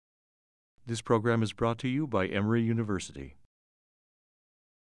This program is brought to you by Emory University.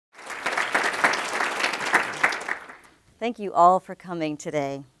 Thank you all for coming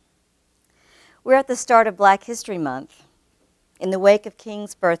today. We're at the start of Black History Month, in the wake of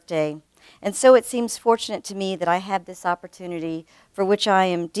King's birthday, and so it seems fortunate to me that I have this opportunity, for which I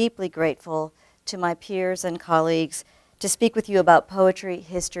am deeply grateful to my peers and colleagues, to speak with you about poetry,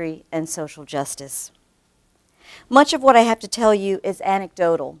 history, and social justice. Much of what I have to tell you is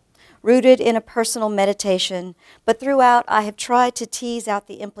anecdotal, rooted in a personal meditation, but throughout I have tried to tease out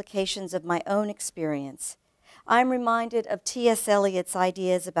the implications of my own experience. I'm reminded of T.S. Eliot's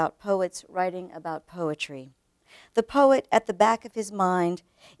ideas about poets writing about poetry. The poet at the back of his mind,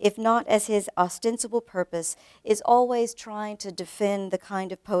 if not as his ostensible purpose, is always trying to defend the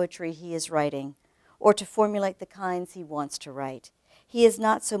kind of poetry he is writing, or to formulate the kinds he wants to write. He is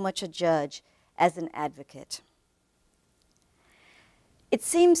not so much a judge as an advocate. It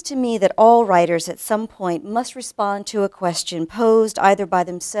seems to me that all writers at some point must respond to a question posed either by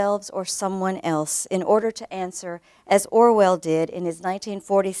themselves or someone else in order to answer, as Orwell did in his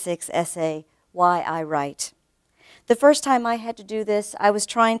 1946 essay, Why I Write. The first time I had to do this, I was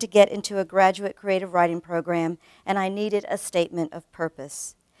trying to get into a graduate creative writing program, and I needed a statement of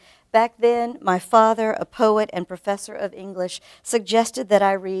purpose. Back then, my father, a poet and professor of English, suggested that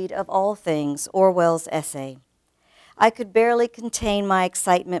I read, of all things, Orwell's essay. I could barely contain my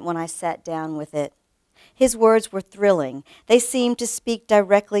excitement when I sat down with it. His words were thrilling. They seemed to speak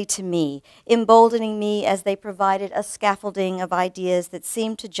directly to me, emboldening me as they provided a scaffolding of ideas that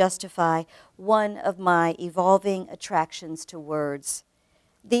seemed to justify one of my evolving attractions to words.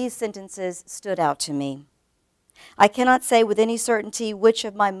 These sentences stood out to me. I cannot say with any certainty which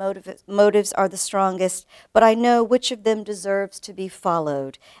of my motives are the strongest, but I know which of them deserves to be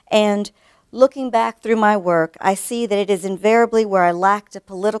followed. And looking back through my work, I see that it is invariably where I lacked a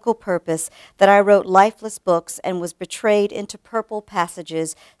political purpose that I wrote lifeless books and was betrayed into purple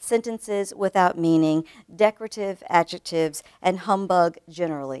passages, sentences without meaning, decorative adjectives, and humbug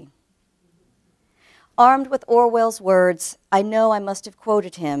generally. Armed with Orwell's words, I know I must have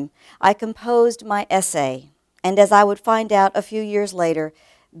quoted him, I composed my essay, and as I would find out a few years later,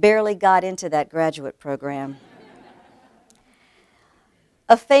 barely got into that graduate program.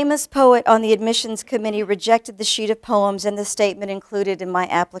 A famous poet on the admissions committee rejected the sheet of poems and the statement included in my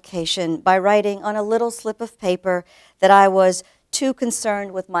application by writing on a little slip of paper that I was too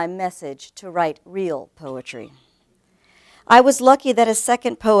concerned with my message to write real poetry. I was lucky that a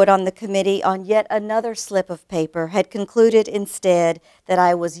second poet on the committee on yet another slip of paper had concluded instead that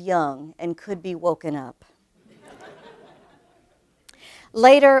I was young and could be woken up.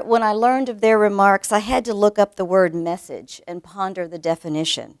 Later, when I learned of their remarks, I had to look up the word message and ponder the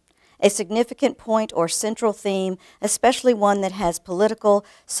definition. A significant point or central theme, especially one that has political,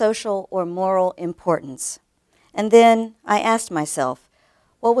 social, or moral importance. And then I asked myself,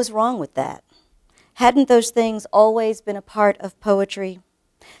 what was wrong with that? Hadn't those things always been a part of poetry?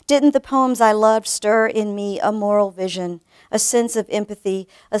 Didn't the poems I loved stir in me a moral vision, a sense of empathy,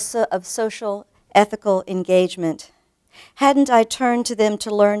 of social, ethical engagement? Hadn't I turned to them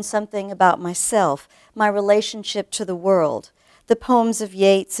to learn something about myself, my relationship to the world? The poems of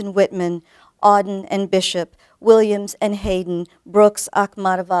Yeats and Whitman, Auden and Bishop, Williams and Hayden, Brooks,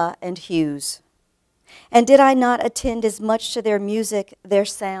 Akhmatova, and Hughes. And did I not attend as much to their music, their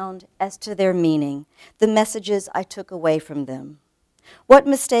sound, as to their meaning, the messages I took away from them? What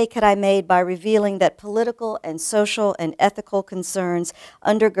mistake had I made by revealing that political and social and ethical concerns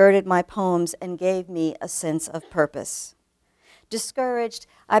undergirded my poems and gave me a sense of purpose? Discouraged,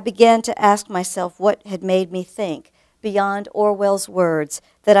 I began to ask myself what had made me think, beyond Orwell's words,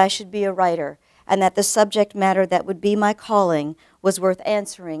 that I should be a writer and that the subject matter that would be my calling was worth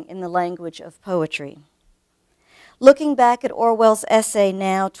answering in the language of poetry. Looking back at Orwell's essay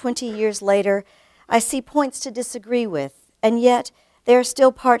now, 20 years later, I see points to disagree with, and yet there are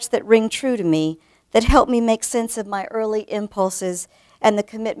still parts that ring true to me, that help me make sense of my early impulses and the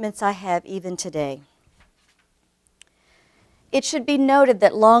commitments I have even today. It should be noted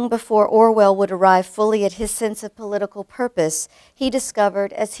that long before Orwell would arrive fully at his sense of political purpose, he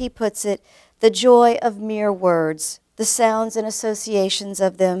discovered, as he puts it, the joy of mere words, the sounds and associations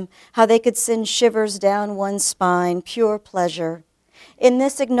of them, how they could send shivers down one's spine, pure pleasure. In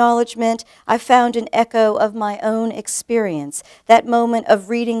this acknowledgement, I found an echo of my own experience, that moment of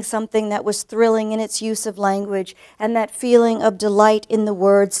reading something that was thrilling in its use of language, and that feeling of delight in the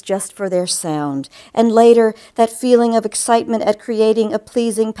words just for their sound. And later, that feeling of excitement at creating a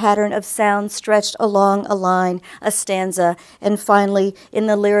pleasing pattern of sound stretched along a line, a stanza, and finally, in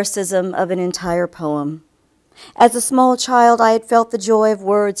the lyricism of an entire poem. As a small child, I had felt the joy of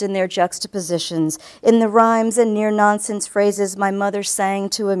words in their juxtapositions, in the rhymes and near-nonsense phrases my mother sang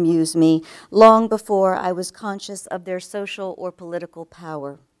to amuse me, long before I was conscious of their social or political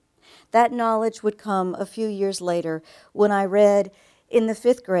power. That knowledge would come a few years later when I read, in the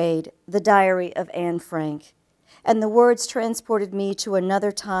 5th grade, The Diary of Anne Frank, and the words transported me to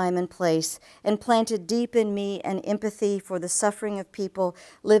another time and place and planted deep in me an empathy for the suffering of people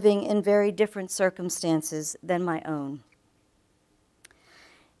living in very different circumstances than my own.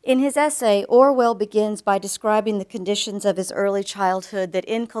 In his essay, Orwell begins by describing the conditions of his early childhood that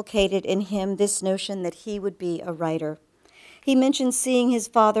inculcated in him this notion that he would be a writer. He mentions seeing his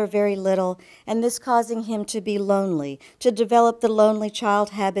father very little, and this causing him to be lonely, to develop the lonely child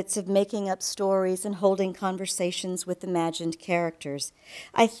habits of making up stories and holding conversations with imagined characters.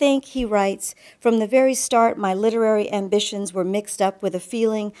 I think, he writes, from the very start, my literary ambitions were mixed up with a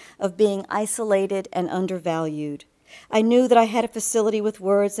feeling of being isolated and undervalued. I knew that I had a facility with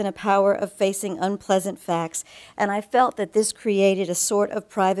words and a power of facing unpleasant facts, and I felt that this created a sort of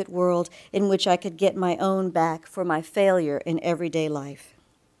private world in which I could get my own back for my failure in everyday life.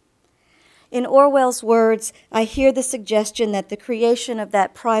 In Orwell's words, I hear the suggestion that the creation of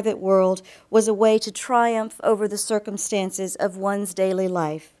that private world was a way to triumph over the circumstances of one's daily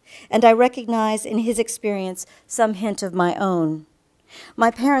life, and I recognize in his experience some hint of my own.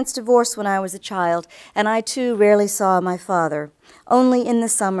 My parents divorced when I was a child, and I too rarely saw my father, only in the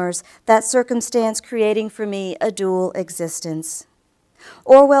summers, that circumstance creating for me a dual existence.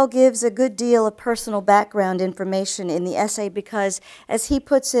 Orwell gives a good deal of personal background information in the essay because, as he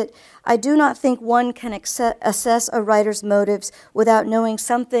puts it, I do not think one can assess a writer's motives without knowing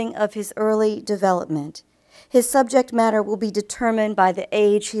something of his early development. His subject matter will be determined by the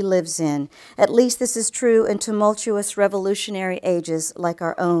age he lives in. At least this is true in tumultuous revolutionary ages like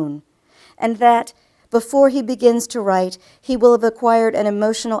our own. And that, before he begins to write, he will have acquired an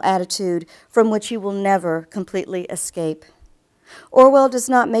emotional attitude from which he will never completely escape. Orwell does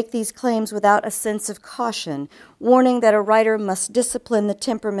not make these claims without a sense of caution, warning that a writer must discipline the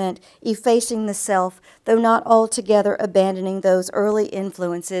temperament, effacing the self, though not altogether abandoning those early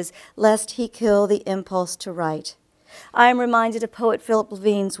influences, lest he kill the impulse to write. I am reminded of poet Philip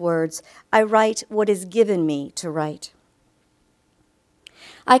Levine's words, "I write what is given me to write."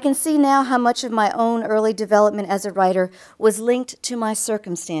 I can see now how much of my own early development as a writer was linked to my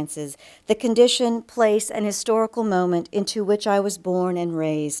circumstances, the condition, place, and historical moment into which I was born and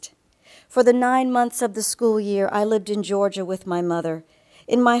raised. For the 9 months of the school year, I lived in Georgia with my mother.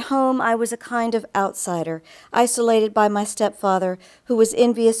 In my home, I was a kind of outsider, isolated by my stepfather, who was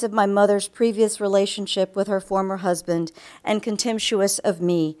envious of my mother's previous relationship with her former husband and contemptuous of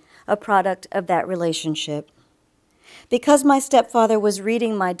me, a product of that relationship. Because my stepfather was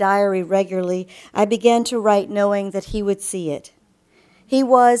reading my diary regularly, I began to write knowing that he would see it. He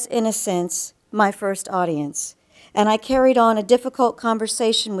was, in a sense, my first audience, and I carried on a difficult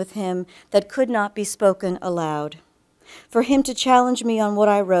conversation with him that could not be spoken aloud. For him to challenge me on what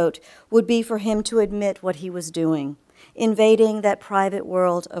I wrote would be for him to admit what he was doing, invading that private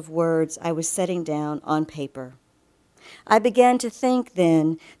world of words I was setting down on paper. I began to think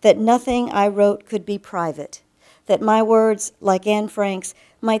then that nothing I wrote could be private, that my words, like Anne Frank's,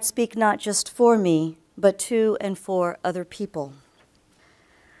 might speak not just for me, but to and for other people.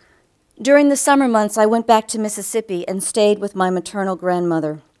 During the summer months, I went back to Mississippi and stayed with my maternal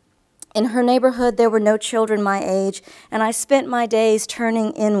grandmother. In her neighborhood, there were no children my age, and I spent my days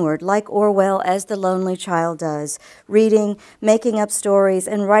turning inward, like Orwell, as the lonely child does, reading, making up stories,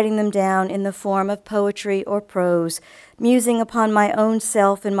 and writing them down in the form of poetry or prose, musing upon my own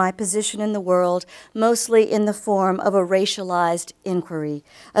self and my position in the world, mostly in the form of a racialized inquiry,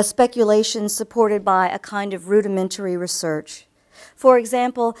 a speculation supported by a kind of rudimentary research. For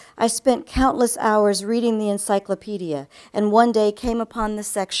example, I spent countless hours reading the encyclopedia, and one day came upon the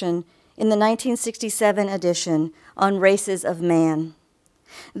section in the 1967 edition on races of man.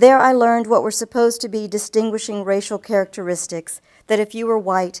 There I learned what were supposed to be distinguishing racial characteristics, that if you were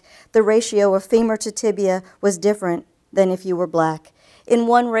white, the ratio of femur to tibia was different than if you were black. In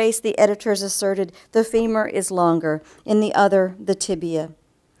one race, the editors asserted, the femur is longer, in the other, the tibia.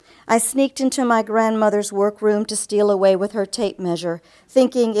 I sneaked into my grandmother's workroom to steal away with her tape measure,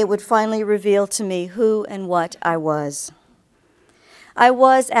 thinking it would finally reveal to me who and what I was. I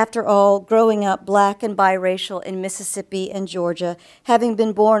was, after all, growing up black and biracial in Mississippi and Georgia, having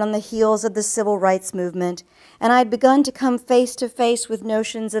been born on the heels of the civil rights movement, and I had begun to come face to face with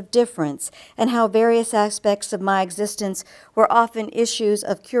notions of difference and how various aspects of my existence were often issues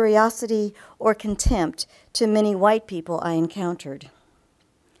of curiosity or contempt to many white people I encountered.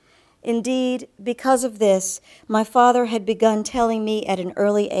 Indeed, because of this, my father had begun telling me at an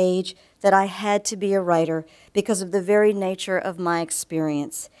early age that I had to be a writer because of the very nature of my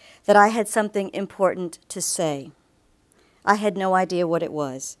experience, that I had something important to say. I had no idea what it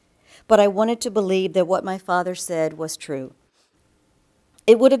was, but I wanted to believe that what my father said was true.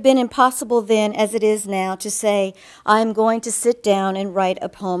 It would have been impossible then, as it is now, to say, I am going to sit down and write a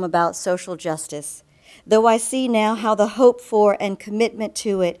poem about social justice, though I see now how the hope for and commitment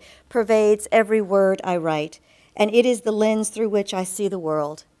to it pervades every word I write, and it is the lens through which I see the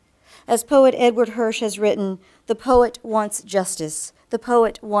world. As poet Edward Hirsch has written, the poet wants justice, the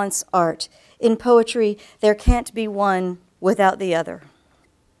poet wants art. In poetry, there can't be one without the other.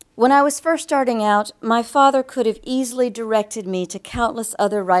 When I was first starting out, my father could have easily directed me to countless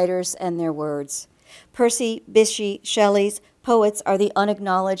other writers and their words. Percy Bysshe Shelley's poets are the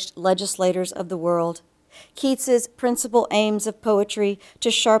unacknowledged legislators of the world. Keats's principal aims of poetry to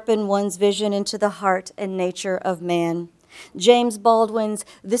sharpen one's vision into the heart and nature of man. James Baldwin's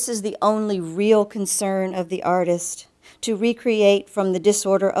this is the only real concern of the artist, to recreate from the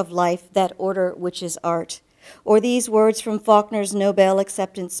disorder of life that order which is art. Or these words from Faulkner's Nobel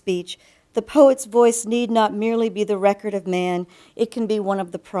acceptance speech, the poet's voice need not merely be the record of man, it can be one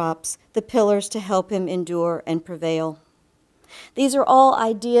of the props, the pillars to help him endure and prevail. These are all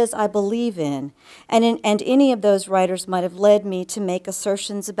ideas I believe in, and any of those writers might have led me to make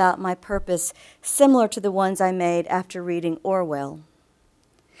assertions about my purpose similar to the ones I made after reading Orwell.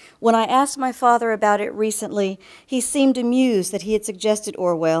 When I asked my father about it recently, he seemed amused that he had suggested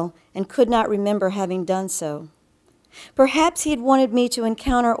Orwell and could not remember having done so. Perhaps he had wanted me to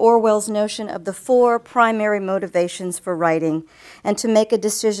encounter Orwell's notion of the 4 primary motivations for writing and to make a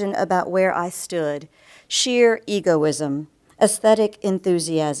decision about where I stood: sheer egoism, aesthetic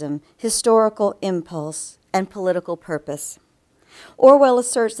enthusiasm, historical impulse, and political purpose. Orwell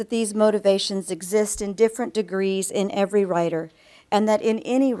asserts that these motivations exist in different degrees in every writer, and that in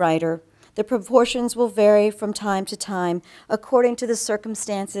any writer, the proportions will vary from time to time according to the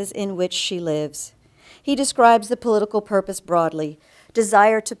circumstances in which she lives. He describes the political purpose broadly: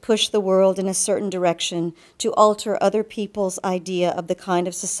 desire to push the world in a certain direction, to alter other people's idea of the kind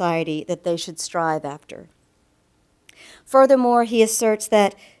of society that they should strive after. Furthermore, he asserts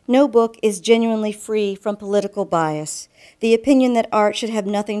that no book is genuinely free from political bias. The opinion that art should have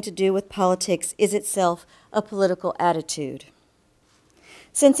nothing to do with politics is itself a political attitude.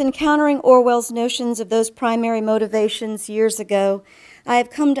 Since encountering Orwell's notions of those primary motivations years ago, I have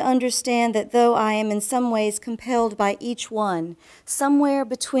come to understand that though I am in some ways compelled by each one, somewhere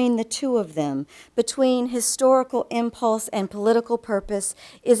between the two of them, between historical impulse and political purpose,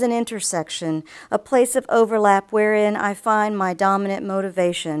 is an intersection, a place of overlap wherein I find my dominant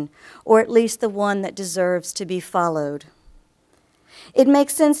motivation, or at least the one that deserves to be followed. It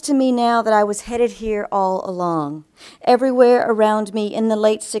makes sense to me now that I was headed here all along. Everywhere around me in the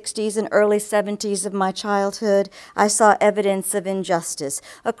late 60s and early 70s of my childhood, I saw evidence of injustice.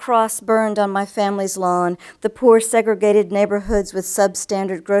 A cross burned on my family's lawn, the poor segregated neighborhoods with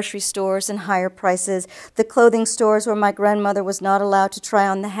substandard grocery stores and higher prices, the clothing stores where my grandmother was not allowed to try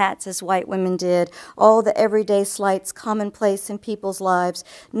on the hats as white women did, all the everyday slights commonplace in people's lives,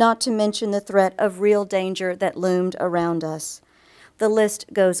 not to mention the threat of real danger that loomed around us. The list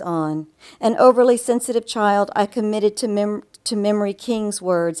goes on. An overly sensitive child, I committed to memory King's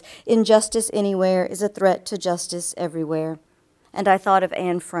words, "Injustice anywhere is a threat to justice everywhere." And I thought of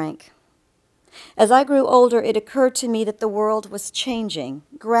Anne Frank. As I grew older, it occurred to me that the world was changing,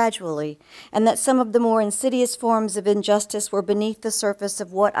 gradually, and that some of the more insidious forms of injustice were beneath the surface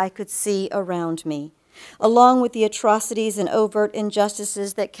of what I could see around me. Along with the atrocities and overt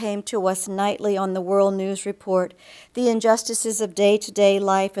injustices that came to us nightly on the World News Report, the injustices of day-to-day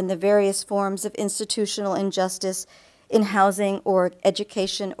life and the various forms of institutional injustice in housing or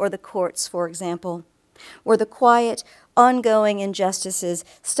education or the courts, for example, were the quiet, ongoing injustices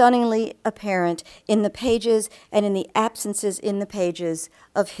stunningly apparent in the pages and in the absences in the pages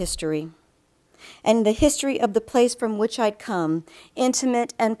of history. And the history of the place from which I'd come,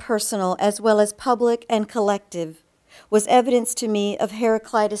 intimate and personal as well as public and collective, was evidence to me of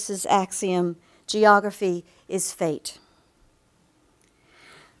Heraclitus's axiom, geography is fate.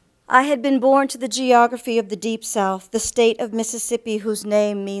 I had been born to the geography of the Deep South, the state of Mississippi whose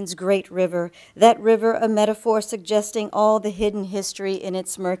name means great river, that river a metaphor suggesting all the hidden history in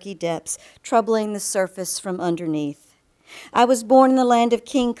its murky depths, troubling the surface from underneath. I was born in the land of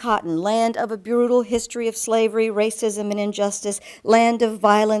King Cotton, land of a brutal history of slavery, racism, and injustice, land of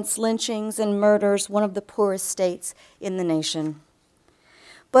violence, lynchings, and murders, one of the poorest states in the nation.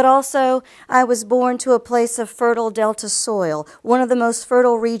 But also, I was born to a place of fertile delta soil, one of the most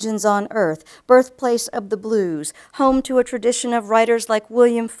fertile regions on earth, birthplace of the blues, home to a tradition of writers like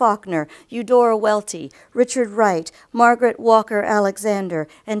William Faulkner, Eudora Welty, Richard Wright, Margaret Walker Alexander,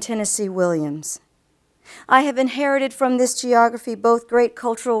 and Tennessee Williams. I have inherited from this geography both great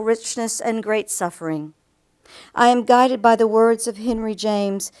cultural richness and great suffering. I am guided by the words of Henry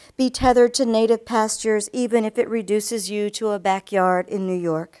James, "Be tethered to native pastures even if it reduces you to a backyard in New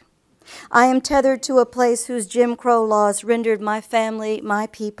York." I am tethered to a place whose Jim Crow laws rendered my family, my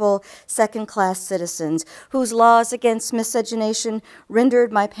people, second-class citizens, whose laws against miscegenation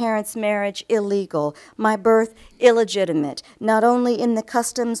rendered my parents' marriage illegal, my birth illegitimate, not only in the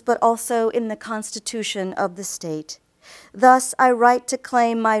customs but also in the constitution of the state. Thus, I write to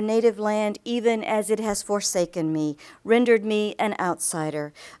claim my native land even as it has forsaken me, rendered me an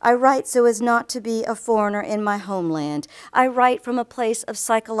outsider. I write so as not to be a foreigner in my homeland. I write from a place of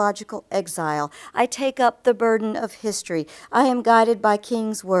psychological exile. I take up the burden of history. I am guided by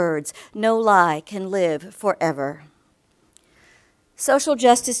King's words, "No lie can live forever." Social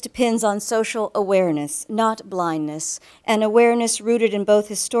justice depends on social awareness, not blindness, an awareness rooted in both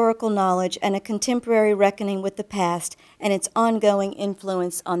historical knowledge and a contemporary reckoning with the past and its ongoing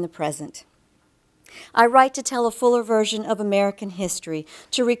influence on the present. I write to tell a fuller version of American history,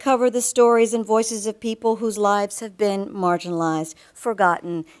 to recover the stories and voices of people whose lives have been marginalized,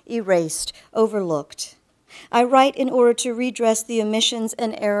 forgotten, erased, overlooked. I write in order to redress the omissions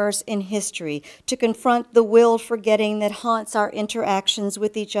and errors in history, to confront the willed forgetting that haunts our interactions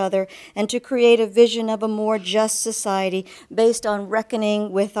with each other, and to create a vision of a more just society based on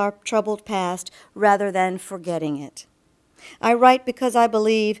reckoning with our troubled past rather than forgetting it. I write because I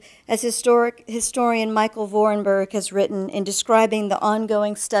believe, as historian Michael Vorenberg has written in describing the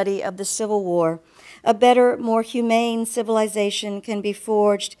ongoing study of the Civil War, a better, more humane civilization can be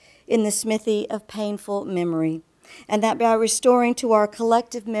forged in the smithy of painful memory, and that by restoring to our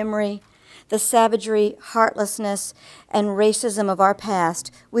collective memory the savagery, heartlessness, and racism of our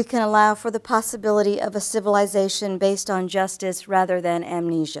past, we can allow for the possibility of a civilization based on justice rather than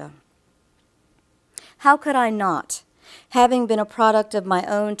amnesia. How could I not, having been a product of my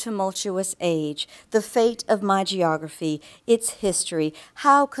own tumultuous age, the fate of my geography, its history,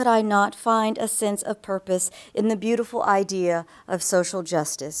 how could I not find a sense of purpose in the beautiful idea of social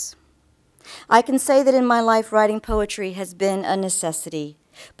justice? I can say that in my life writing poetry has been a necessity,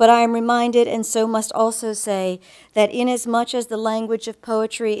 but I am reminded, and so must also say, that inasmuch as the language of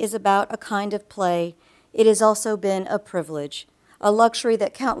poetry is about a kind of play, it has also been a privilege, a luxury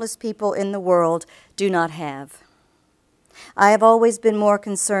that countless people in the world do not have. I have always been more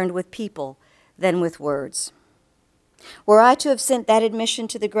concerned with people than with words. Were I to have sent that admission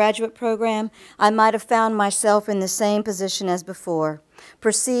to the graduate program, I might have found myself in the same position as before,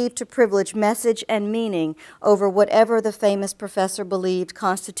 perceived to privilege message and meaning over whatever the famous professor believed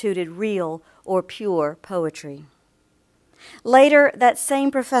constituted real or pure poetry. Later, that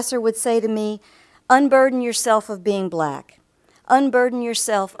same professor would say to me, "Unburden yourself of being black. Unburden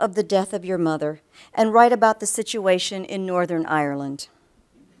yourself of the death of your mother, and write about the situation in Northern Ireland."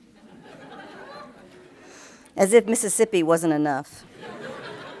 As if Mississippi wasn't enough.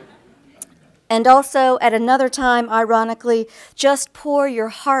 And also, at another time, ironically, just pour your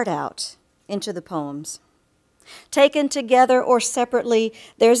heart out into the poems. Taken together or separately,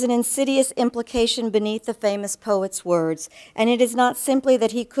 there's an insidious implication beneath the famous poet's words, and it is not simply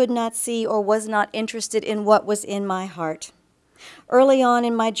that he could not see or was not interested in what was in my heart. Early on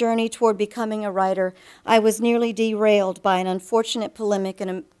in my journey toward becoming a writer, I was nearly derailed by an unfortunate polemic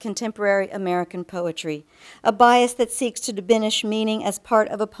in contemporary American poetry, a bias that seeks to diminish meaning as part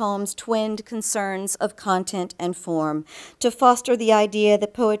of a poem's twinned concerns of content and form, to foster the idea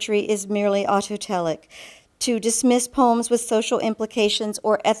that poetry is merely autotelic, to dismiss poems with social implications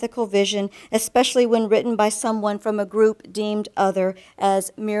or ethical vision, especially when written by someone from a group deemed other,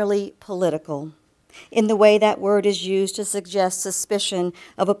 as merely political, in the way that word is used to suggest suspicion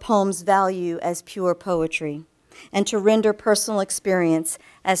of a poem's value as pure poetry, and to render personal experience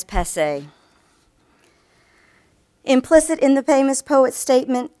as passé. Implicit in the famous poet's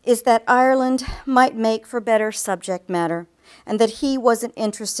statement is that Ireland might make for better subject matter, and that he wasn't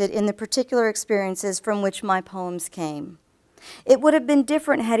interested in the particular experiences from which my poems came. It would have been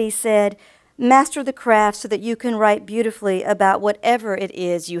different had he said, "Master the craft so that you can write beautifully about whatever it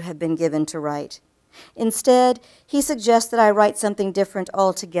is you have been given to write." Instead, he suggests that I write something different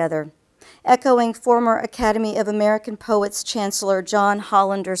altogether, echoing former Academy of American Poets Chancellor John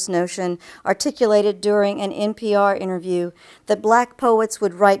Hollander's notion, articulated during an NPR interview, that black poets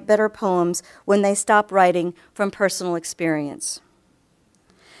would write better poems when they stopped writing from personal experience.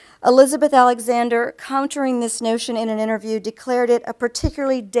 Elizabeth Alexander, countering this notion in an interview, declared it a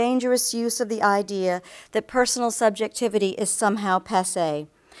particularly dangerous use of the idea that personal subjectivity is somehow passé.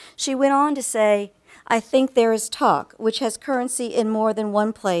 She went on to say, "I think there is talk, which has currency in more than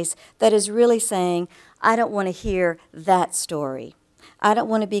one place, that is really saying, I don't want to hear that story. I don't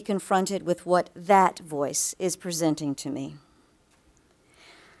want to be confronted with what that voice is presenting to me."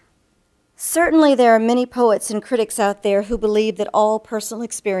 Certainly there are many poets and critics out there who believe that all personal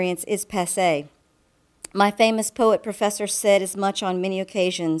experience is passé. My famous poet professor said as much on many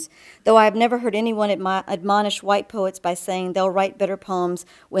occasions, though I have never heard anyone admonish white poets by saying they'll write better poems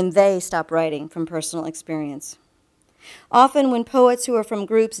when they stop writing from personal experience. Often when poets who are from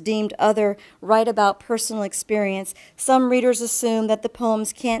groups deemed other write about personal experience, some readers assume that the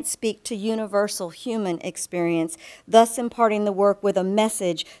poems can't speak to universal human experience, thus imparting the work with a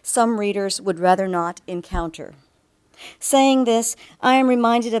message some readers would rather not encounter. Saying this, I am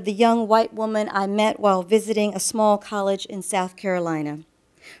reminded of the young white woman I met while visiting a small college in South Carolina.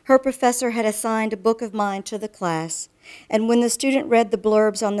 Her professor had assigned a book of mine to the class, and when the student read the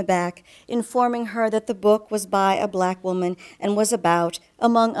blurbs on the back, informing her that the book was by a black woman and was about,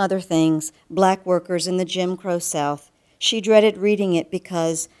 among other things, black workers in the Jim Crow South, she dreaded reading it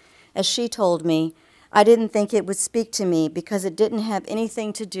because, as she told me, I didn't think it would speak to me because it didn't have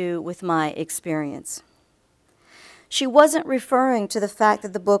anything to do with my experience. She wasn't referring to the fact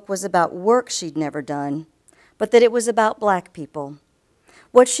that the book was about work she'd never done, but that it was about black people.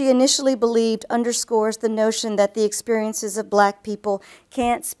 What she initially believed underscores the notion that the experiences of black people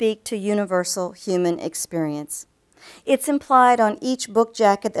can't speak to universal human experience. It's implied on each book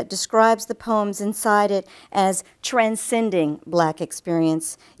jacket that describes the poems inside it as transcending black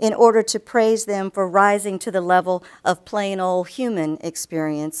experience in order to praise them for rising to the level of plain old human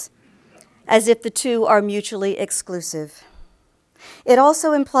experience, as if the two are mutually exclusive. It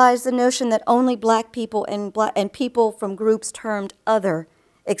also implies the notion that only black people and people from groups termed other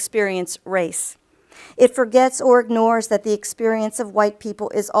experience race. It forgets or ignores that the experience of white people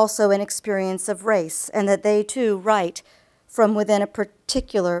is also an experience of race, and that they too write from within a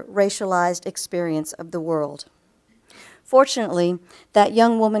particular racialized experience of the world. Fortunately, that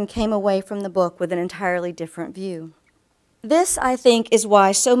young woman came away from the book with an entirely different view. This, I think, is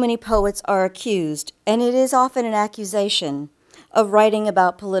why so many poets are accused, and it is often an accusation, of writing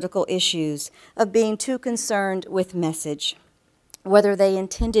about political issues, of being too concerned with message, whether they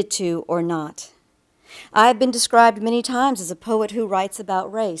intended to or not. I have been described many times as a poet who writes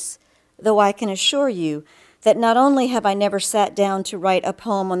about race, though I can assure you that not only have I never sat down to write a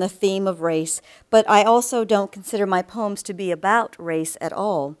poem on the theme of race, but I also don't consider my poems to be about race at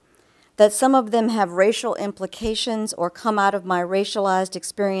all. That some of them have racial implications or come out of my racialized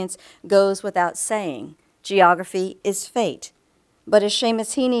experience goes without saying. Geography is fate. But as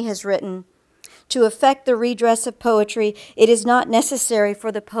Seamus Heaney has written, to effect the redress of poetry, it is not necessary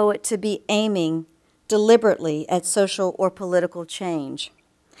for the poet to be aiming deliberately at social or political change.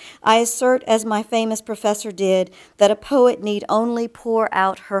 I assert, as my famous professor did, that a poet need only pour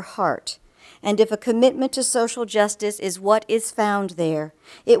out her heart, and if a commitment to social justice is what is found there,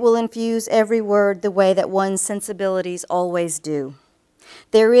 it will infuse every word the way that one's sensibilities always do.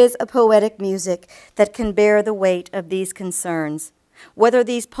 There is a poetic music that can bear the weight of these concerns. Whether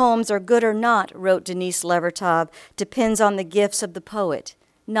these poems are good or not, wrote Denise Levertov, depends on the gifts of the poet,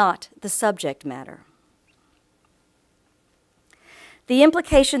 not the subject matter. The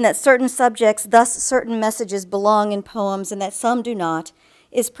implication that certain subjects, thus certain messages, belong in poems and that some do not,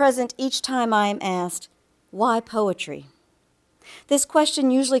 is present each time I am asked, why poetry? This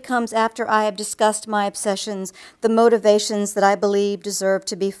question usually comes after I have discussed my obsessions, the motivations that I believe deserve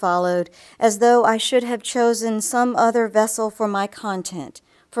to be followed, as though I should have chosen some other vessel for my content,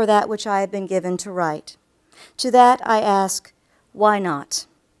 for that which I have been given to write. To that I ask, why not?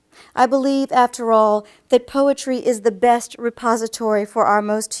 I believe, after all, that poetry is the best repository for our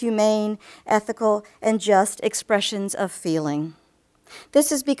most humane, ethical, and just expressions of feeling.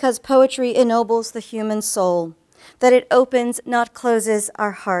 This is because poetry ennobles the human soul, that it opens, not closes,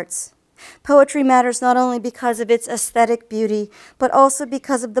 our hearts. Poetry matters not only because of its aesthetic beauty, but also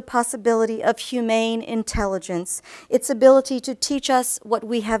because of the possibility of humane intelligence, its ability to teach us what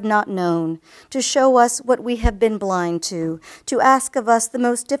we have not known, to show us what we have been blind to ask of us the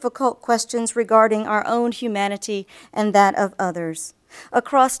most difficult questions regarding our own humanity and that of others.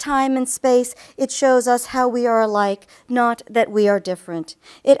 Across time and space, it shows us how we are alike, not that we are different.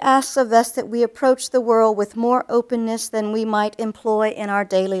 It asks of us that we approach the world with more openness than we might employ in our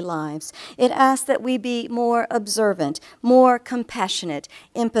daily lives. It asks that we be more observant, more compassionate,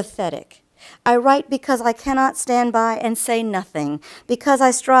 empathetic. I write because I cannot stand by and say nothing, because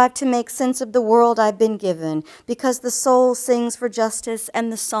I strive to make sense of the world I've been given, because the soul sings for justice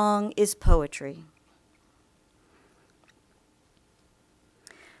and the song is poetry.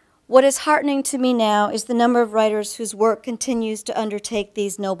 What is heartening to me now is the number of writers whose work continues to undertake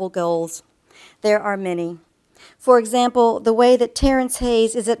these noble goals. There are many. For example, the way that Terrance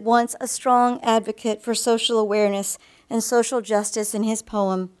Hayes is at once a strong advocate for social awareness and social justice in his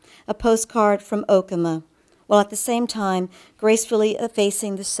poem, A Postcard from Okama, while at the same time gracefully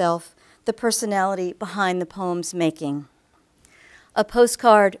effacing the self, the personality behind the poem's making. A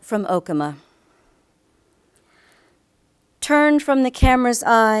Postcard from Okama. Turned from the camera's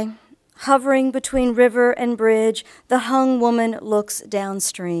eye, hovering between river and bridge, the hung woman looks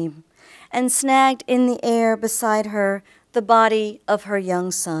downstream, and snagged in the air beside her, the body of her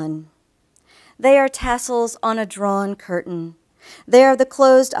young son. They are tassels on a drawn curtain. They are the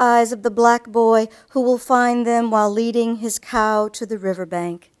closed eyes of the black boy who will find them while leading his cow to the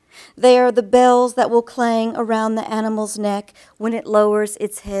riverbank. They are the bells that will clang around the animal's neck when it lowers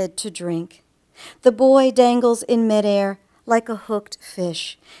its head to drink. The boy dangles in midair like a hooked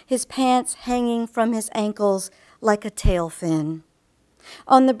fish, his pants hanging from his ankles like a tail fin.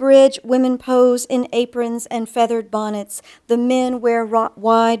 On the bridge, women pose in aprons and feathered bonnets. The men wear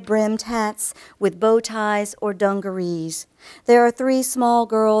wide-brimmed hats with bow ties or dungarees. There are 3 small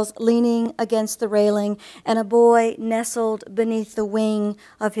girls leaning against the railing and a boy nestled beneath the wing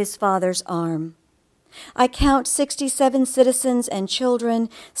of his father's arm. I count 67 citizens and children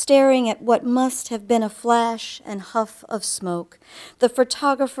staring at what must have been a flash and huff of smoke. The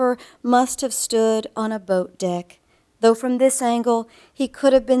photographer must have stood on a boat deck, though from this angle he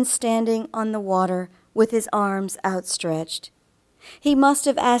could have been standing on the water with his arms outstretched. He must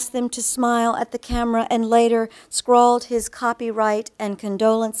have asked them to smile at the camera and later scrawled his copyright and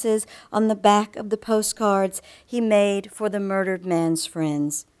condolences on the back of the postcards he made for the murdered man's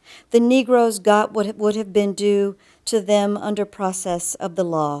friends. The Negroes got what would have been due to them under process of the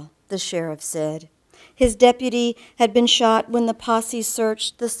law, the sheriff said. His deputy had been shot when the posse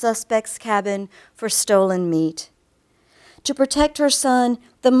searched the suspect's cabin for stolen meat. To protect her son,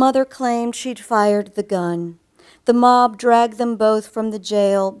 the mother claimed she'd fired the gun. The mob dragged them both from the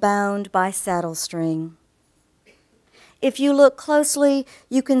jail, bound by saddle string. If you look closely,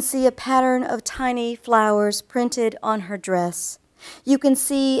 you can see a pattern of tiny flowers printed on her dress. You can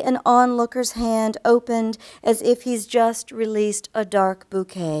see an onlooker's hand opened as if he's just released a dark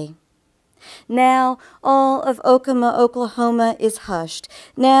bouquet. Now all of Okama, Oklahoma is hushed.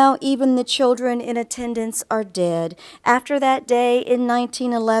 Now even the children in attendance are dead. After that day in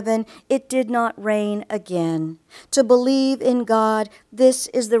 1911, it did not rain again. To believe in God, this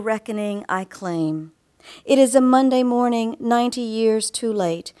is the reckoning I claim. It is a Monday morning, 90 years too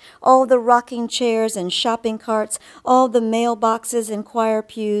late. All the rocking chairs and shopping carts, all the mailboxes and choir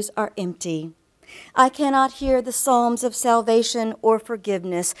pews are empty. I cannot hear the psalms of salvation or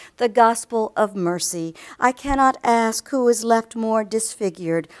forgiveness, the gospel of mercy. I cannot ask who is left more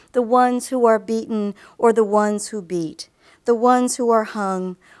disfigured, the ones who are beaten or the ones who beat, the ones who are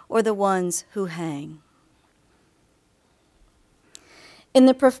hung or the ones who hang. In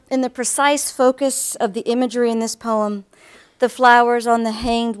the precise focus of the imagery in this poem, the flowers on the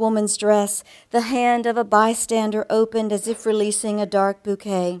hanged woman's dress, the hand of a bystander opened as if releasing a dark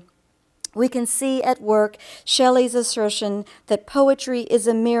bouquet, we can see at work Shelley's assertion that poetry is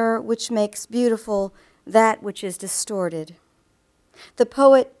a mirror which makes beautiful that which is distorted. The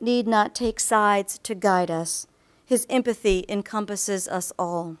poet need not take sides to guide us. His empathy encompasses us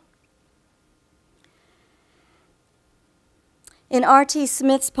all. In R.T.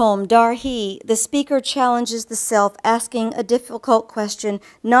 Smith's poem, Dar He, the speaker challenges the self, asking a difficult question,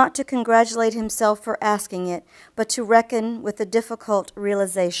 not to congratulate himself for asking it, but to reckon with the difficult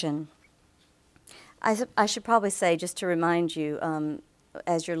realization. I should probably say, just to remind you,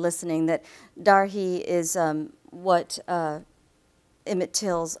 as you're listening, that Dar He is what Emmett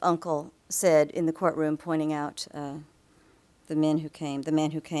Till's uncle said in the courtroom, pointing out the man who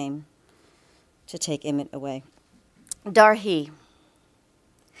came to take Emmett away. Dar He.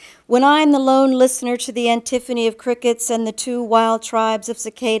 When I am the lone listener to the antiphony of crickets and the 2 wild tribes of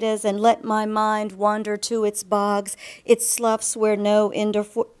cicadas, and let my mind wander to its bogs, its sloughs where no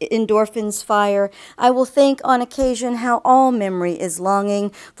endorphins fire, I will think on occasion how all memory is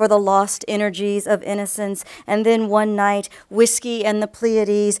longing for the lost energies of innocence, and then one night, whiskey and the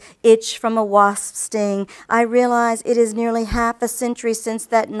Pleiades itch from a wasp's sting. I realize it is nearly half a century since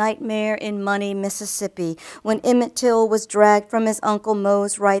that nightmare in Money, Mississippi, when Emmett Till was dragged from his Uncle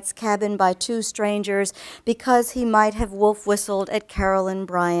Moe's Wright's cabin by two strangers because he might have wolf-whistled at Carolyn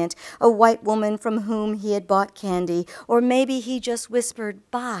Bryant, a white woman from whom he had bought candy, or maybe he just whispered,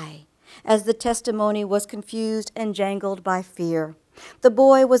 "Bye," as the testimony was confused and jangled by fear. The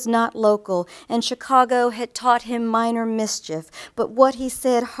boy was not local, and Chicago had taught him minor mischief, but what he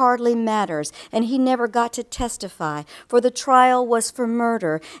said hardly matters, and he never got to testify, for the trial was for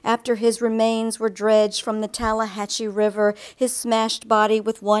murder after his remains were dredged from the Tallahatchie River, his smashed body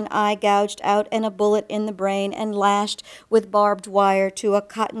with one eye gouged out and a bullet in the brain and lashed with barbed wire to a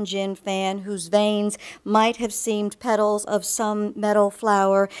cotton gin fan whose veins might have seemed petals of some metal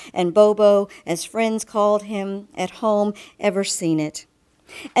flower, and Bobo, as friends called him at home, ever seen it.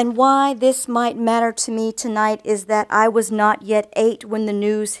 And why this might matter to me tonight is that I was not yet 8 when the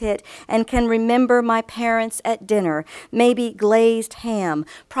news hit and can remember my parents at dinner, maybe glazed ham,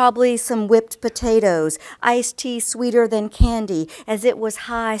 probably some whipped potatoes, iced tea sweeter than candy, as it was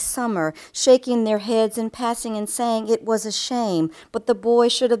high summer, shaking their heads and passing and saying it was a shame, but the boy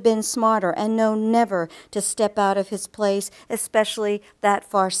should have been smarter and known never to step out of his place, especially that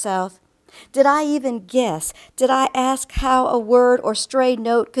far south. Did I even guess? Did I ask how a word or stray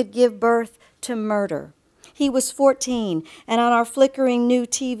note could give birth to murder? He was 14, and on our flickering new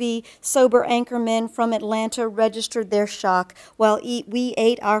TV, sober anchormen from Atlanta registered their shock while we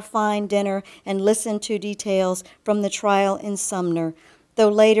ate our fine dinner and listened to details from the trial in Sumner. Though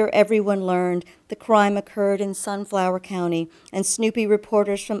later everyone learned the crime occurred in Sunflower County, and Snoopy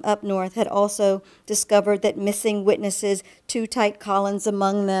reporters from up north had also discovered that missing witnesses, two tight Collins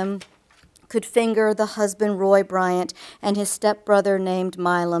among them, could finger the husband Roy Bryant and his stepbrother named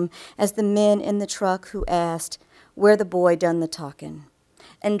Milam as the men in the truck who asked, "Where the boy done the talkin'?"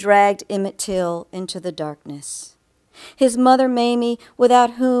 and dragged Emmett Till into the darkness. His mother, Mamie,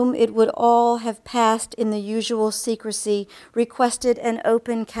 without whom it would all have passed in the usual secrecy, requested an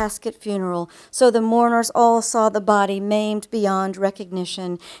open casket funeral, so the mourners all saw the body maimed beyond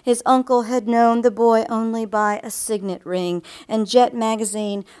recognition. His uncle had known the boy only by a signet ring, and Jet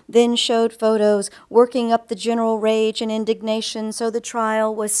magazine then showed photos working up the general rage and indignation, so the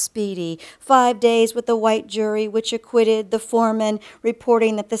trial was speedy. 5 days with the white jury, which acquitted the foreman,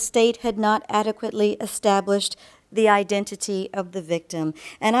 reporting that the state had not adequately established the identity of the victim.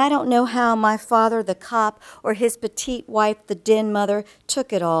 And I don't know how my father, the cop, or his petite wife, the den mother,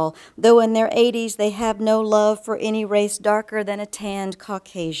 took it all, though in their 80s they have no love for any race darker than a tanned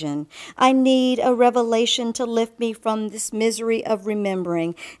Caucasian. I need a revelation to lift me from this misery of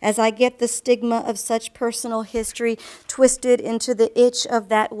remembering, as I get the stigma of such personal history twisted into the itch of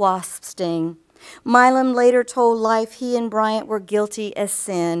that wasp sting. Milam later told Life he and Bryant were guilty as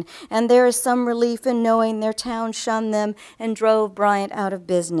sin, and there is some relief in knowing their town shunned them and drove Bryant out of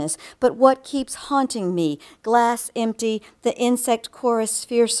business. But what keeps haunting me, glass empty, the insect chorus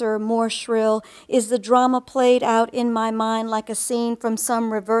fiercer, more shrill, is the drama played out in my mind like a scene from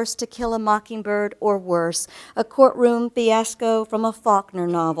some Reverse to Kill a Mockingbird or worse, a courtroom fiasco from a Faulkner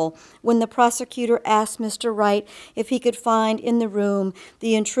novel, when the prosecutor asked Mr. Wright if he could find in the room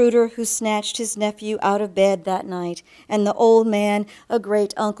the intruder who snatched his nephew out of bed that night, and the old man, a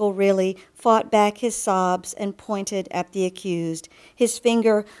great uncle really, fought back his sobs and pointed at the accused, his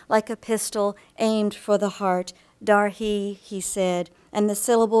finger like a pistol aimed for the heart. Dar He said, and the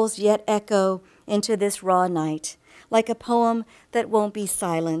syllables yet echo into this raw night, like a poem that won't be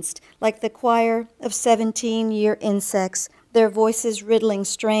silenced, like the choir of 17-year insects, their voices riddling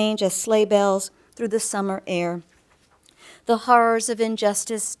strange as sleigh bells through the summer air. The horrors of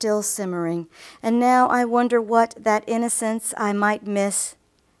injustice still simmering, and now I wonder what that innocence I might miss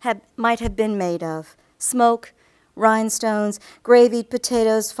might have been made of. Smoke, rhinestones, gravied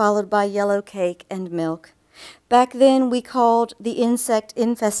potatoes followed by yellow cake and milk. Back then we called the insect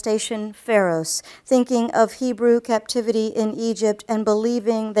infestation Pharos, thinking of Hebrew captivity in Egypt and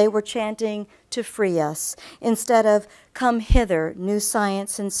believing they were chanting to free us, instead of "Come hither," new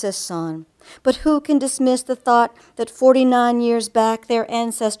science insists on. But who can dismiss the thought that 49 years back their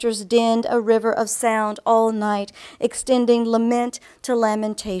ancestors dinned a river of sound all night, extending lament to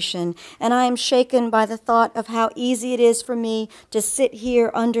lamentation, and I am shaken by the thought of how easy it is for me to sit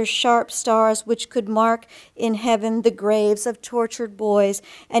here under sharp stars which could mark in heaven the graves of tortured boys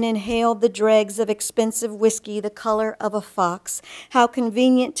and inhale the dregs of expensive whiskey the color of a fox. How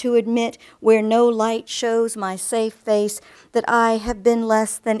convenient to admit, where no light shows my safe face, that I have been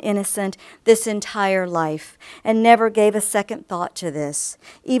less than innocent this entire life, and never gave a second thought to this.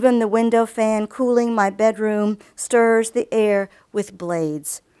 Even the window fan cooling my bedroom stirs the air with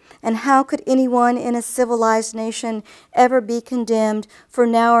blades. And how could anyone in a civilized nation ever be condemned for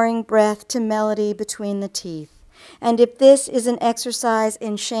narrowing breath to melody between the teeth? And if this is an exercise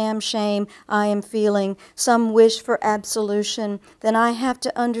in sham shame I am feeling, some wish for absolution, then I have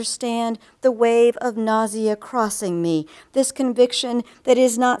to understand the wave of nausea crossing me, this conviction that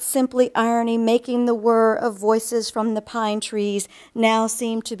is not simply irony making the whir of voices from the pine trees now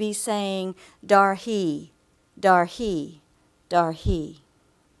seem to be saying, Dar He, Dar He, Dar He.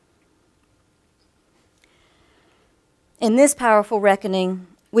 In this powerful reckoning,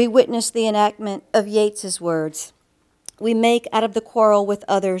 we witness the enactment of Yeats's words. We make out of the quarrel with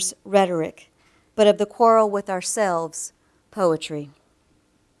others rhetoric, but of the quarrel with ourselves, poetry.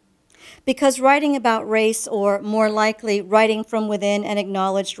 Because writing about race, or more likely, writing from within an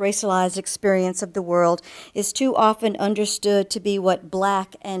acknowledged racialized experience of the world, is too often understood to be what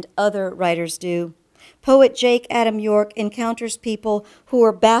Black and other writers do, poet Jake Adam York encounters people who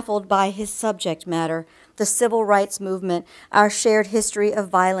are baffled by his subject matter, the civil rights movement, our shared history of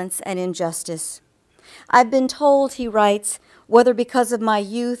violence and injustice. I've been told, he writes, whether because of my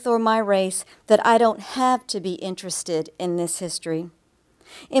youth or my race, that I don't have to be interested in this history.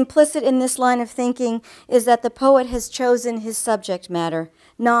 Implicit in this line of thinking is that the poet has chosen his subject matter,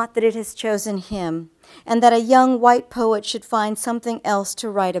 not that it has chosen him, and that a young white poet should find something else to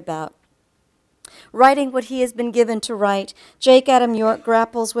write about. Writing what he has been given to write, Jake Adam York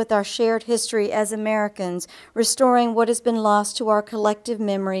grapples with our shared history as Americans, restoring what has been lost to our collective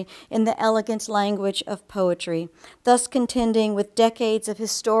memory in the elegant language of poetry, thus contending with decades of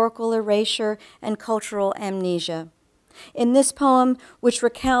historical erasure and cultural amnesia. In this poem, which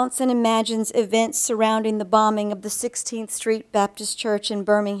recounts and imagines events surrounding the bombing of the 16th Street Baptist Church in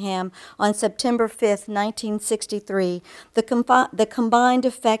Birmingham on September 5, 1963, the combined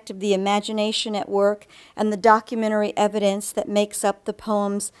effect of the imagination at work and the documentary evidence that makes up the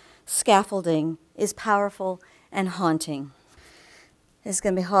poem's scaffolding is powerful and haunting. It's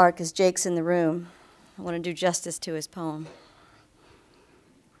going to be hard because Jake's in the room. I want to do justice to his poem.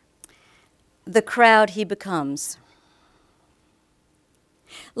 The crowd he becomes.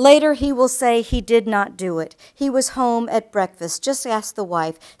 Later he will say he did not do it. He was home at breakfast. Just ask the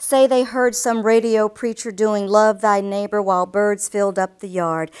wife. Say they heard some radio preacher doing love thy neighbor while birds filled up the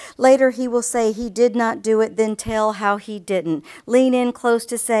yard. Later he will say he did not do it, then tell how he didn't. Lean in close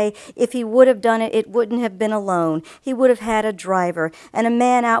to say if he would have done it, it wouldn't have been alone. He would have had a driver and a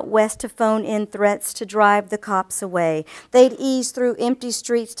man out west to phone in threats to drive the cops away. They'd ease through empty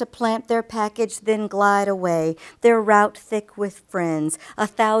streets to plant their package, then glide away, their route thick with friends.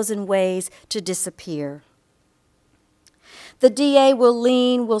 1,000 ways to disappear. The DA will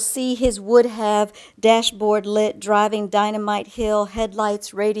lean, will see his would have, dashboard lit, driving Dynamite Hill,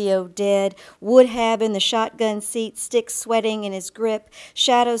 headlights, radio dead, would have in the shotgun seat, sticks sweating in his grip,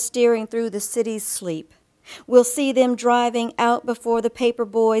 shadows steering through the city's sleep. We'll see them driving out before the paper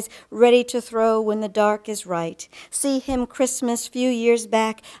boys, ready to throw when the dark is right. See him Christmas few years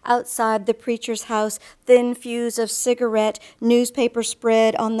back outside the preacher's house, thin fuse of cigarette, newspaper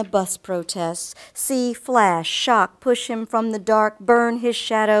spread on the bus protests. See flash, shock, push him from the dark, burn his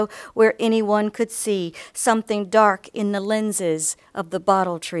shadow where anyone could see, something dark in the lenses of the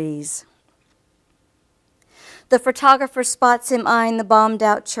bottle trees. The photographer spots him eyeing the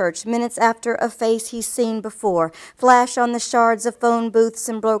bombed-out church, minutes after a face he's seen before. Flash on the shards of phone booths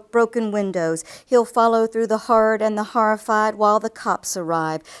and broken windows. He'll follow through the horrid and the horrified while the cops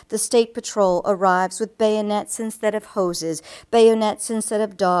arrive. The state patrol arrives with bayonets instead of hoses, bayonets instead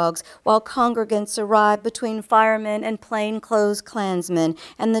of dogs, while congregants arrive between firemen and plainclothes Klansmen.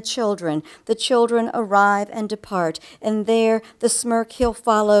 And the children arrive and depart. And there, the smirk he'll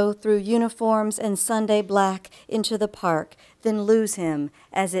follow through uniforms and Sunday black, into the park, then lose him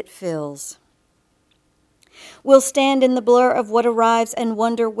as it fills. We'll stand in the blur of what arrives and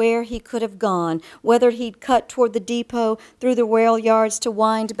wonder where he could have gone, whether he'd cut toward the depot, through the rail yards to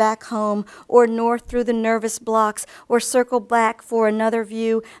wind back home, or north through the nervous blocks, or circle back for another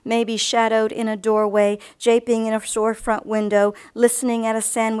view, maybe shadowed in a doorway, japing in a storefront window, listening at a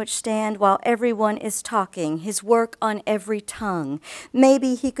sandwich stand while everyone is talking, his work on every tongue.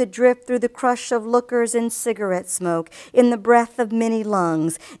 Maybe he could drift through the crush of lookers and cigarette smoke, in the breath of many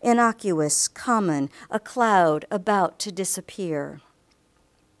lungs, innocuous, common, a cloud about to disappear.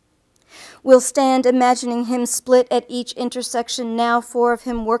 We'll stand imagining him split at each intersection, now 4 of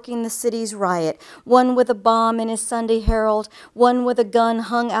him working the city's riot, one with a bomb in his Sunday Herald, one with a gun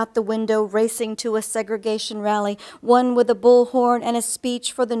hung out the window racing to a segregation rally, one with a bullhorn and a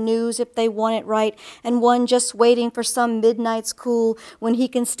speech for the news if they want it right, and one just waiting for some midnight's cool when he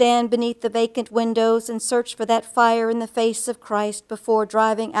can stand beneath the vacant windows and search for that fire in the face of Christ before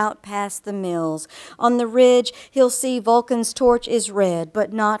driving out past the mills. On the ridge, he'll see Vulcan's torch is red,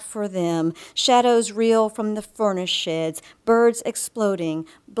 but not for them. him, shadows reel from the furnace sheds, birds exploding,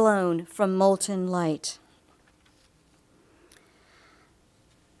 blown from molten light.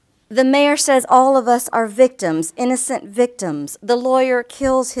 The mayor says all of us are victims, innocent victims. The lawyer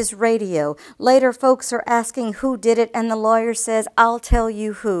kills his radio. Later, folks are asking who did it, and the lawyer says, I'll tell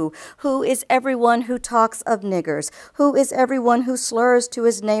you who. Who is everyone who talks of niggers? Who is everyone who slurs to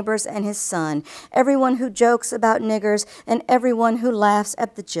his neighbors and his son? Everyone who jokes about niggers and everyone who laughs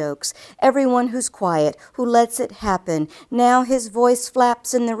at the jokes. Everyone who's quiet, who lets it happen. Now his voice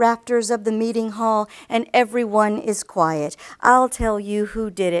flaps in the rafters of the meeting hall, and everyone is quiet. I'll tell you who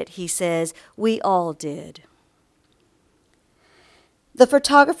did it, he says. We all did. The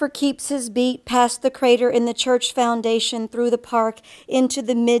photographer keeps his beat past the crater in the church foundation, through the park, into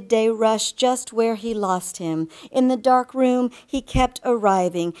the midday rush, just where he lost him. In the dark room, he kept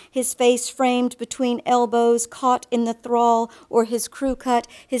arriving, his face framed between elbows, caught in the thrall, or his crew cut,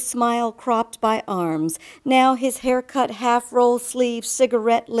 his smile cropped by arms. Now his haircut, half-roll sleeve,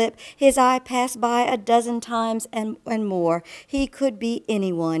 cigarette lip, his eye passed by a dozen times and more. He could be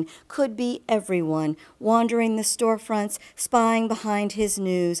anyone, could be everyone, wandering the storefronts, spying behind his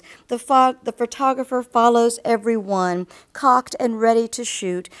news. The photographer follows everyone, cocked and ready to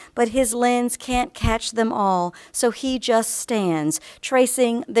shoot, but his lens can't catch them all, so he just stands,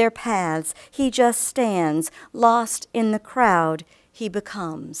 tracing their paths. He just stands, lost in the crowd he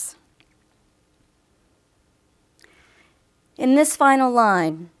becomes. In this final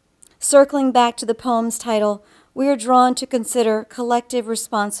line, circling back to the poem's title, we are drawn to consider collective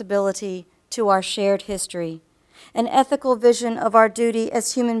responsibility to our shared history, an ethical vision of our duty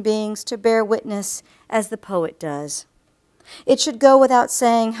as human beings to bear witness as the poet does. It should go without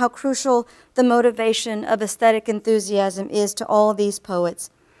saying how crucial the motivation of aesthetic enthusiasm is to all these poets,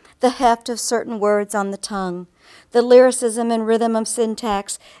 the heft of certain words on the tongue, the lyricism and rhythm of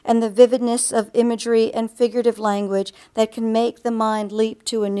syntax, and the vividness of imagery and figurative language that can make the mind leap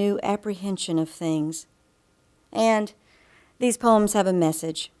to a new apprehension of things. And these poems have a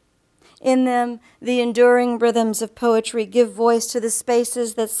message. In them, the enduring rhythms of poetry give voice to the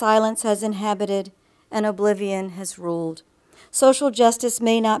spaces that silence has inhabited and oblivion has ruled. Social justice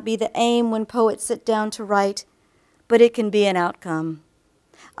may not be the aim when poets sit down to write, but it can be an outcome.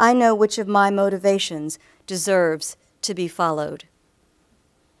 I know which of my motivations deserves to be followed.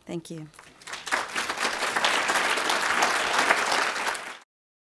 Thank you.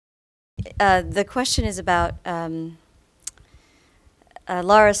 The question is about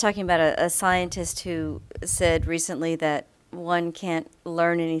Laura's talking about a scientist who said recently that one can't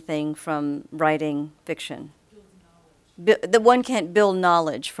learn anything from writing fiction. That one can't build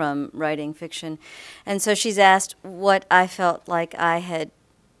knowledge from writing fiction. And so she's asked what I felt like I had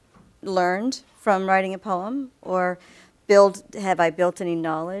learned from writing a poem, or have I built any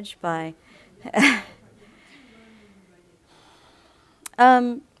knowledge by...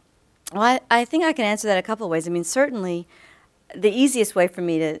 Well, I think I can answer that a couple of ways. I mean, certainly the easiest way for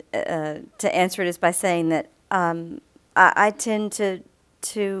me to answer it is by saying that I tend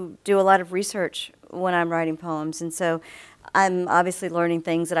to do a lot of research when I'm writing poems, and so I'm obviously learning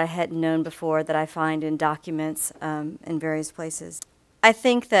things that I hadn't known before that I find in documents in various places. I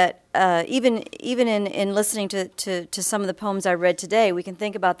think that even in listening to some of the poems I read today, we can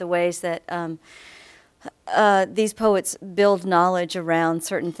think about the ways that these poets build knowledge around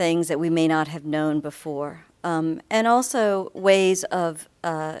certain things that we may not have known before. And also ways of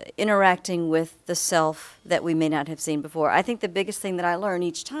interacting with the self that we may not have seen before. I think the biggest thing that I learn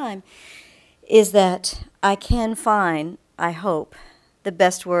each time is that I can find, I hope, the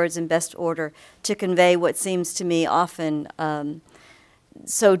best words and best order to convey what seems to me often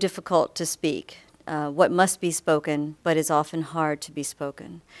so difficult to speak, what must be spoken but is often hard to be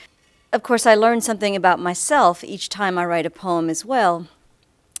spoken. Of course, I learn something about myself each time I write a poem as well.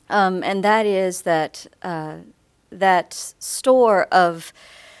 And that is that that store of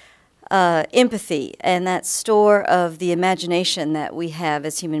empathy and that store of the imagination that we have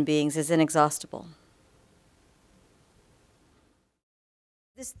as human beings is inexhaustible.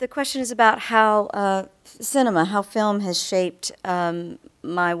 The question is about how cinema, how film has shaped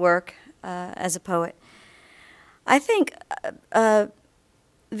my work as a poet. I think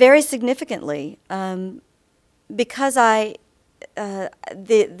very significantly, because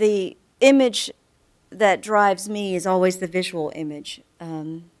the image that drives me is always the visual image.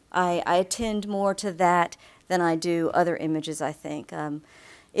 I attend more to that than I do other images, I think.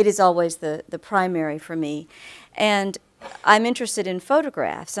 It is always the primary for me. And I'm interested in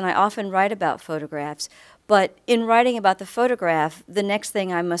photographs, and I often write about photographs. But in writing about the photograph, the next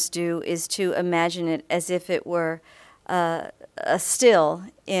thing I must do is to imagine it as if it were a still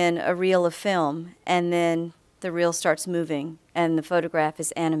in a reel of film, and then the reel starts moving and the photograph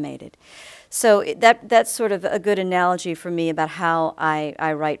is animated. So that's sort of a good analogy for me about how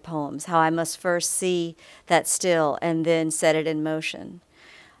I write poems, how I must first see that still and then set it in motion.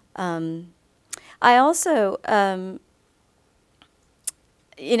 I also,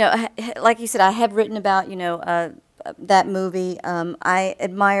 you know, like you said, I have written about, you know, that movie. I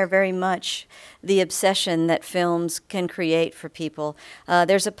admire very much the obsession that films can create for people.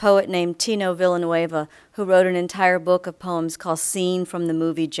 There's a poet named Tino Villanueva who wrote an entire book of poems called Scene from the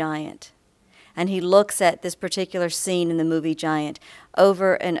Movie Giant. And he looks at this particular scene in the movie Giant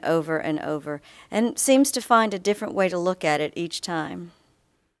over and over and over, and seems to find a different way to look at it each time.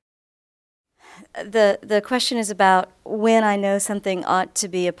 The question is about when I know something ought to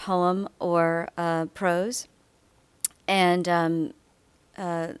be a poem or prose. And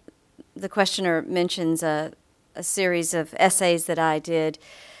the questioner mentions a series of essays that I did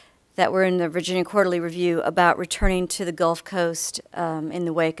that were in the Virginia Quarterly Review about returning to the Gulf Coast in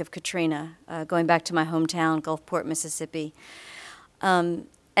the wake of Katrina, going back to my hometown, Gulfport, Mississippi. And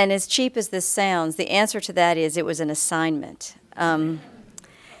as cheap as this sounds, the answer to that is it was an assignment. I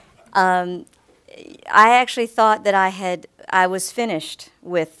actually thought that I was finished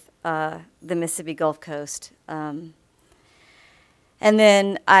with the Mississippi Gulf Coast. And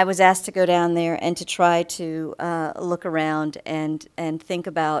then I was asked to go down there and to try to look around and think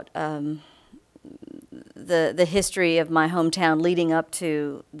about the history of my hometown leading up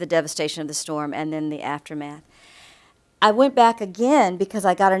to the devastation of the storm and then the aftermath. I went back again because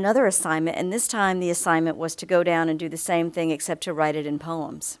I got another assignment, and this time the assignment was to go down and do the same thing except to write it in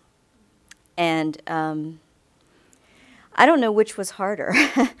poems. And I don't know which was harder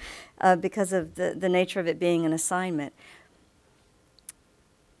because of the nature of it being an assignment.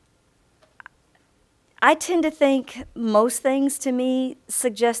 I tend to think most things to me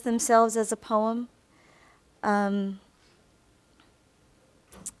suggest themselves as a poem.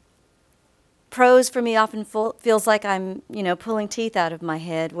 Prose for me often feels like I'm, you know, pulling teeth out of my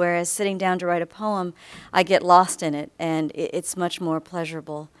head, whereas sitting down to write a poem, I get lost in it, and it's much more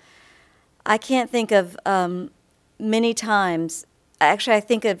pleasurable. I can't think of many times. Actually,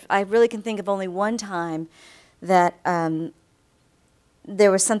 I really can think of only one time that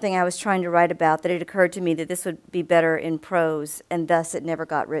there was something I was trying to write about that it occurred to me that this would be better in prose, and thus it never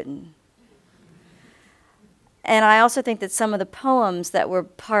got written. And I also think that some of the poems that were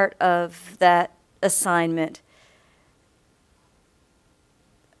part of that assignment,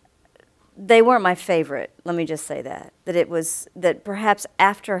 they weren't my favorite, let me just say that. That perhaps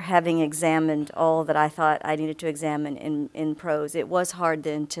after having examined all that I thought I needed to examine in prose, it was hard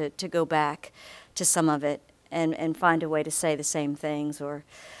then to go back to some of it and find a way to say the same things or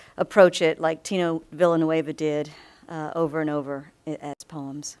approach it like Tino Villanueva did over and over as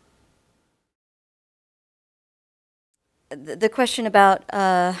poems. The question about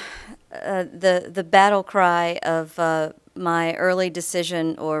the battle cry of my early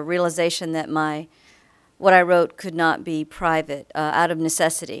decision or realization that what I wrote could not be private out of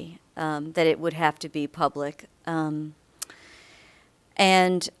necessity, that it would have to be public.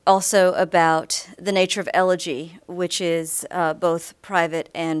 And also about the nature of elegy, which is both private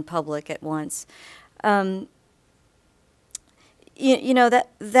and public at once. You know,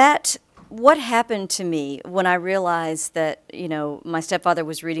 that what happened to me when I realized that, you know, my stepfather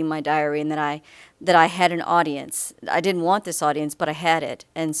was reading my diary and that I had an audience. I didn't want this audience, but I had it.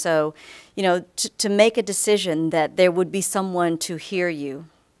 And so, you know, to make a decision that there would be someone to hear you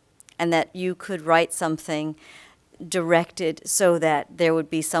and that you could write something directed so that there would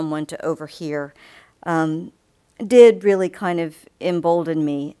be someone to overhear, did really kind of embolden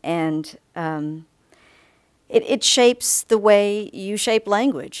me, and it shapes the way you shape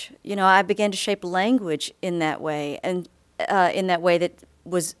language. You know, I began to shape language in that way, and in that way that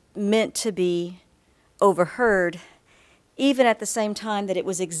was meant to be overheard, even at the same time that it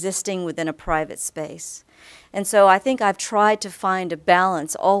was existing within a private space. And so I think I've tried to find a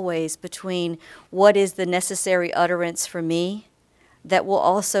balance always between what is the necessary utterance for me that will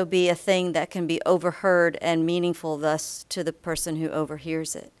also be a thing that can be overheard and meaningful thus to the person who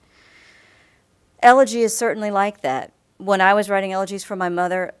overhears it. Elegy is certainly like that. When I was writing elegies for my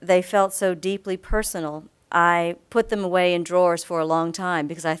mother, they felt so deeply personal. I put them away in drawers for a long time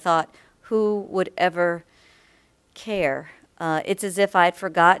because I thought, who would ever care? It's as if I'd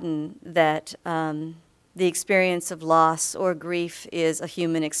forgotten that the experience of loss or grief is a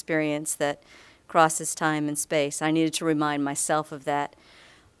human experience that crosses time and space. I needed to remind myself of that.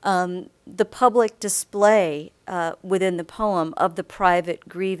 The public display within the poem of the private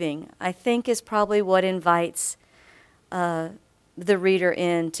grieving, I think, is probably what invites the reader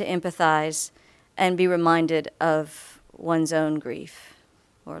in to empathize and be reminded of one's own grief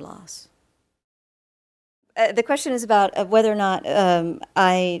or loss. The question is about whether or not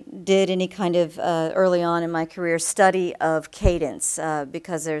I did any kind of, early on in my career, study of cadence,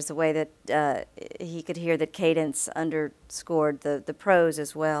 because there's a way that he could hear that cadence underscored the prose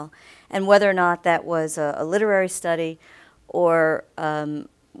as well, and whether or not that was a literary study or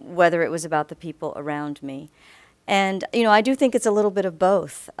whether it was about the people around me. And, I do think it's a little bit of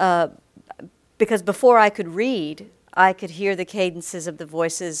both, because before I could read, I could hear the cadences of the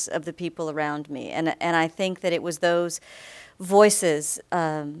voices of the people around me. And I think that it was those voices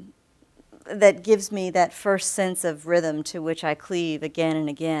that gives me that first sense of rhythm to which I cleave again and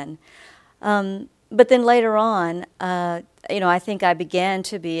again. But then later on, I think I began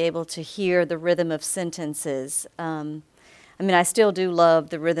to be able to hear the rhythm of sentences. I still do love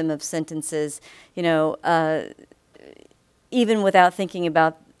the rhythm of sentences, even without thinking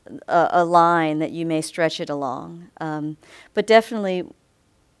about a line that you may stretch it along. But definitely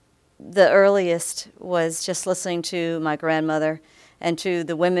the earliest was just listening to my grandmother and to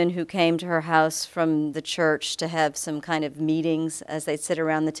the women who came to her house from the church to have some kind of meetings as they'd sit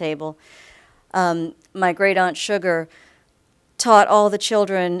around the table. My great-aunt Sugar taught all the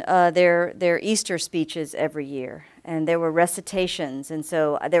children their Easter speeches every year, and there were recitations, and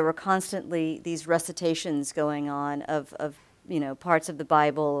so there were constantly these recitations going on of parts of the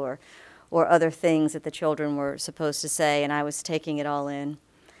Bible or other things that the children were supposed to say, and I was taking it all in.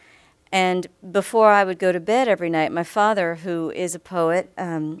 And before I would go to bed every night, my father, who is a poet,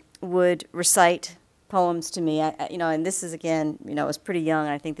 would recite poems to me. And this is, again, I was pretty young,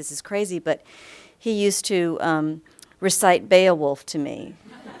 and I think this is crazy, but he used to recite Beowulf to me,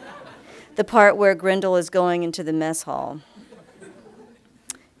 the part where Grendel is going into the mess hall.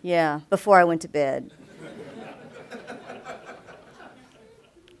 Yeah, before I went to bed.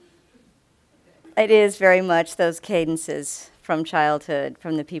 It is very much those cadences from childhood,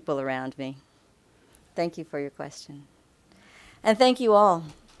 from the people around me. Thank you for your question. And thank you all.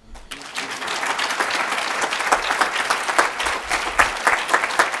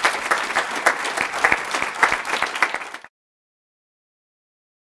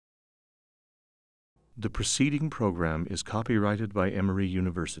 The preceding program is copyrighted by Emory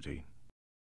University.